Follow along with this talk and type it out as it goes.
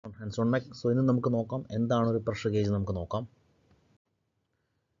So ഇന്ന് നമുക്ക് നോക്കാം എന്താണ് ഒരു പ്രഷർ ഗേജ് നമുക്ക് നോക്കാം.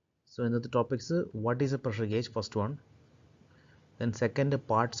 സോ ഇന്നത്തെ topics what is A pressure gauge first one, then second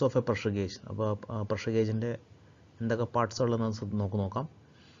parts of A pressure gauge. അപ്പോൾ പ്രഷർ ഗേജിൻ്റെ എന്തൊക്കെ പാർട്സ് ഉള്ളതെന്ന് നമുക്ക് നോക്കാം.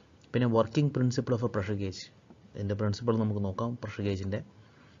 പിന്നെ working principle of A pressure gauge, ഇതിൻ്റെ പ്രിൻസിപ്പിൾ നമുക്ക് നോക്കാം പ്രഷർ ഗേജിൻ്റെ.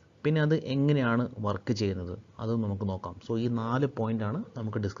 പിന്നെ അത് എങ്ങനെയാണ് വർക്ക് ചെയ്യുന്നത് അതും നമുക്ക് നോക്കാം. സോ ഈ 4 പോയിൻ്റാണ്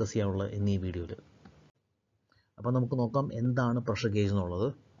നമുക്ക് ഡിസ്കസ് ചെയ്യാനുള്ളത് ഇന്ന് ഈ വീഡിയോയിൽ. അപ്പോൾ നമുക്ക് നോക്കാം എന്താണ് പ്രഷർ ഗേജ് എന്നുള്ളത്.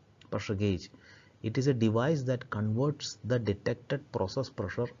 Pressure gauge, it is A device that converts the detected process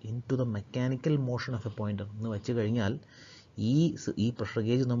pressure in to the mechanical motion of A pointer എന്ന് വെച്ച് കഴിഞ്ഞാൽ ഈ പ്രഷർ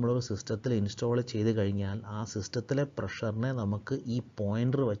ഗേജ് നമ്മളൊരു സിസ്റ്റത്തിൽ ഇൻസ്റ്റാൾ ചെയ്ത് കഴിഞ്ഞാൽ ആ സിസ്റ്റത്തിലെ പ്രഷറിനെ നമുക്ക് ഈ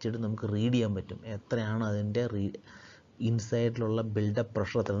പോയിൻ്റർ വെച്ചിട്ട് നമുക്ക് റീഡ് ചെയ്യാൻ പറ്റും. എത്രയാണ് അതിൻ്റെ ഇൻസൈഡിലുള്ള ബിൽഡപ്പ്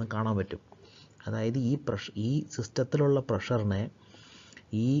പ്രഷർ എത്രയെന്ന് കാണാൻ പറ്റും. അതായത് ഈ സിസ്റ്റത്തിലുള്ള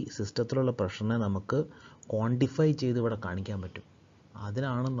പ്രഷറിനെ നമുക്ക് ക്വാണ്ടിഫൈ ചെയ്ത് ഇവിടെ കാണിക്കാൻ പറ്റും.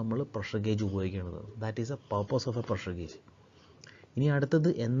 അതിനാണ് നമ്മൾ പ്രഷർ ഗേജ് ഉപയോഗിക്കുന്നത്. That is A purpose of A pressure gauge. ഇനി അടുത്തത്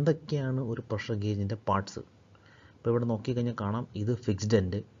എന്തൊക്കെയാണ് ഒരു പ്രഷർ ഗേജിൻ്റെ പാർട്സ്. ഇപ്പോൾ ഇവിടെ നോക്കിക്കഴിഞ്ഞാൽ കാണാം, ഇത് ഫിക്സ്ഡ്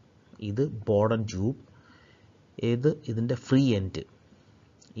എൻഡ്, ഇത് ബോർഡൻ ട്യൂബ്, ഇതിൻ്റെ ഫ്രീ എൻഡ്,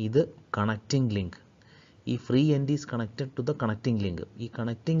 ഇത് കണക്റ്റിംഗ് ലിങ്ക്. ഈ free end is connected to the connecting link. ഈ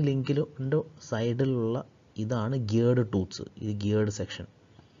കണക്റ്റിംഗ് ലിങ്കിൻ്റെ സൈഡിലുള്ള ഇതാണ് ഗിയർഡ് ടൂത്ത്സ്. ഇത് ഗിയർഡ് സെക്ഷൻ.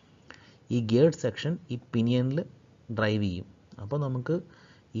 ഈ ഗിയർഡ് സെക്ഷൻ ഈ പിനിയനിൽ ഡ്രൈവ് ചെയ്യും. അപ്പോൾ നമുക്ക്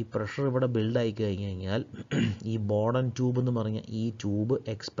ഈ പ്രഷർ ഇവിടെ ബിൽഡായി കഴിഞ്ഞ് കഴിഞ്ഞാൽ ഈ ബോർഡൻ ട്യൂബ് എന്ന് പറഞ്ഞാൽ ഈ ട്യൂബ്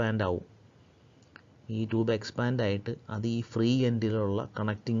എക്സ്പാൻഡ് ആവും. ഈ ട്യൂബ് എക്സ്പാൻഡ് ആയിട്ട് അത് ഈ ഫ്രീ എൻഡിലുള്ള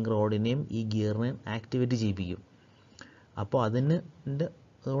കണക്റ്റിംഗ് റോഡിനെയും ഈ ഗിയറിനെയും ആക്ടിവേറ്റ് ചെയ്യിപ്പിക്കും. അപ്പോൾ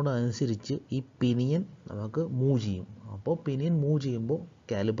അതോടനുസരിച്ച് ഈ പിനിയൻ നമുക്ക് മൂവ് ചെയ്യും. അപ്പോൾ പിനിയൻ മൂവ് ചെയ്യുമ്പോൾ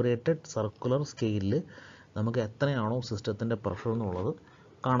കാലിബ്രേറ്റഡ് സർക്കുലർ സ്കെയിലിൽ നമുക്ക് എത്രയാണോ സിസ്റ്റത്തിൻ്റെ പ്രഷർ എന്നുള്ളത്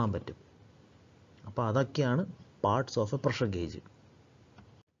കാണാൻ പറ്റും. അപ്പോൾ അതൊക്കെയാണ് parts of A pressure gauge.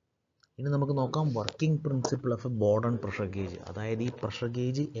 ഇനി നമുക്ക് നോക്കാം working principle of A Bourdon pressure gauge. അതായത് ഈ പ്രഷർ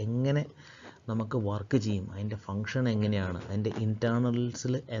ഗേജ് എങ്ങനെ നമുക്ക് വർക്ക് ചെയ്യും, അതിൻ്റെ ഫങ്ഷൻ എങ്ങനെയാണ്, അതിൻ്റെ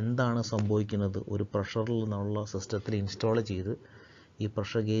ഇൻറ്റേർണൽസിൽ എന്താണ് സംഭവിക്കുന്നത്. ഒരു പ്രഷറിൽ നിന്നുള്ള സിസ്റ്റത്തിൽ ഇൻസ്റ്റാൾ ചെയ്ത് ഈ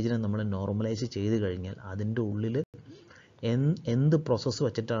പ്രഷർ ഗേജിനെ നമ്മൾ നോർമലൈസ് ചെയ്ത് കഴിഞ്ഞാൽ അതിൻ്റെ ഉള്ളിൽ എന്ത് പ്രോസസ്സ്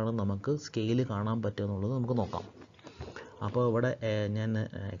വെച്ചിട്ടാണ് നമുക്ക് സ്കെയിൽ കാണാൻ പറ്റുക എന്നുള്ളത് നമുക്ക് നോക്കാം. അപ്പോൾ ഇവിടെ ഞാൻ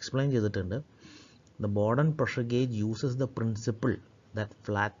എക്സ്പ്ലെയിൻ ചെയ്തിട്ടുണ്ട്. The Borden pressure gauge uses the principle that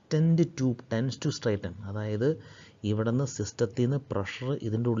flattened tube tends to straighten. അതായത് ഇവിടെ നിന്ന് സിസ്റ്റത്തിൽ നിന്ന് പ്രഷർ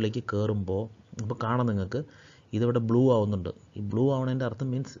ഇതിൻ്റെ ഉള്ളിലേക്ക് കയറുമ്പോൾ ഇപ്പോൾ കാണാം നിങ്ങൾക്ക് ഇതിവിടെ ബ്ലൂ ആവുന്നുണ്ട്. ഈ ബ്ലൂ ആവുന്നതിൻ്റെ അർത്ഥം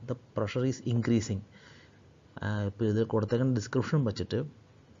means the pressure is increasing. ഇപ്പോൾ ഇത് കൊടുത്തേക്കുന്ന ഡിസ്ക്രിപ്ഷൻ വെച്ചിട്ട്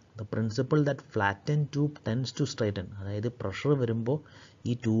the principle that flatten tube tense to straighten, അതായത് പ്രഷർ വരുമ്പോൾ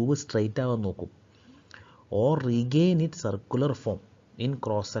ഈ ട്യൂബ് സ്ട്രൈറ്റ് ആവാൻ നോക്കും. Or regain it circular form in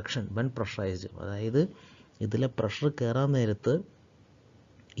cross section when pressurised. അതായത് ഇതിലെ പ്രഷർ കയറാൻ നേരത്ത്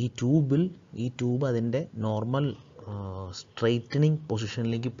ഈ ട്യൂബ് അതിൻ്റെ നോർമൽ സ്ട്രൈറ്റനിങ്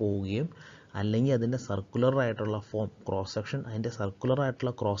പൊസിഷനിലേക്ക് പോവുകയും അല്ലെങ്കിൽ അതിൻ്റെ സർക്കുലർ ആയിട്ടുള്ള ഫോം ക്രോസ് സെക്ഷൻ, അതിൻ്റെ സർക്കുലർ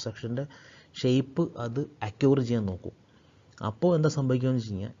ആയിട്ടുള്ള ക്രോസ് സെക്ഷൻ്റെ ഷേപ്പ് അത് അക്യൂർ ചെയ്യാൻ നോക്കും. അപ്പോൾ എന്താ സംഭവിക്കുകയെന്ന്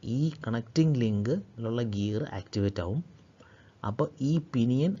വെച്ച് കഴിഞ്ഞാൽ ഈ കണക്റ്റിംഗ് ലിങ്കിലുള്ള ഗിയർ ആക്ടിവേറ്റ് ആവും. അപ്പോൾ ഈ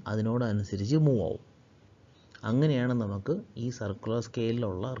പിനിയൻ അതിനോടനുസരിച്ച് മൂവ് ആവും. അങ്ങനെയാണ് നമുക്ക് ഈ സർക്കുലർ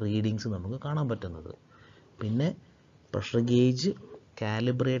സ്കെയിലിലുള്ള റീഡിങ്സ് നമുക്ക് കാണാൻ പറ്റുന്നത്. പിന്നെ pressure gauge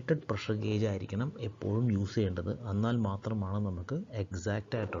calibrated pressure gauge ആയിരിക്കണം എപ്പോഴും യൂസ് ചെയ്യേണ്ടത്. എന്നാൽ മാത്രമാണ് നമുക്ക്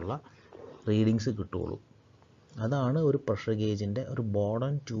എക്സാക്റ്റ് ആയിട്ടുള്ള റീഡിങ്സ് കിട്ടുകയുള്ളൂ. അതാണ് ഒരു പ്രഷർ ഗേജിൻ്റെ, ഒരു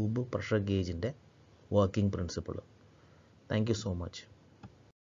Bourdon tube pressure ഗേജിൻ്റെ working principle. Thank you so much.